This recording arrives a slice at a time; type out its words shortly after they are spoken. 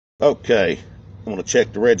Okay, I'm going to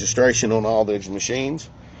check the registration on all these machines.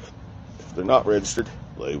 If they're not registered,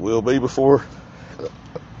 they will be before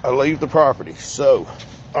I leave the property. So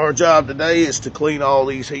our job today is to clean all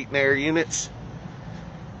these heat and air units.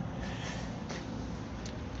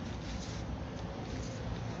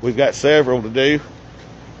 We've got several to do.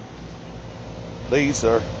 These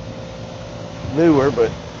are newer,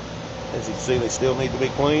 but as you can see, they still need to be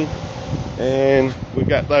cleaned. And we've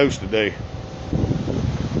got those to do.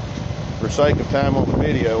 For sake of time on the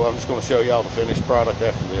video, I'm just going to show y'all the finished product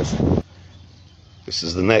after this. This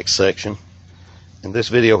is the next section. And this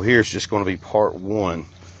video here is just going to be part one.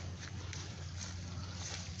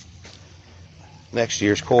 Next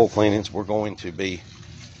year's coil cleanings, we're going to be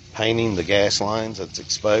painting the gas lines that's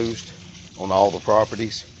exposed on all the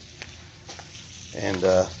properties. And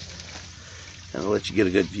I'll let you get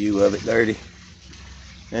a good view of it dirty.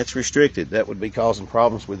 That's restricted. That would be causing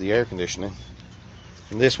problems with the air conditioning.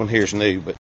 And this one here is new, but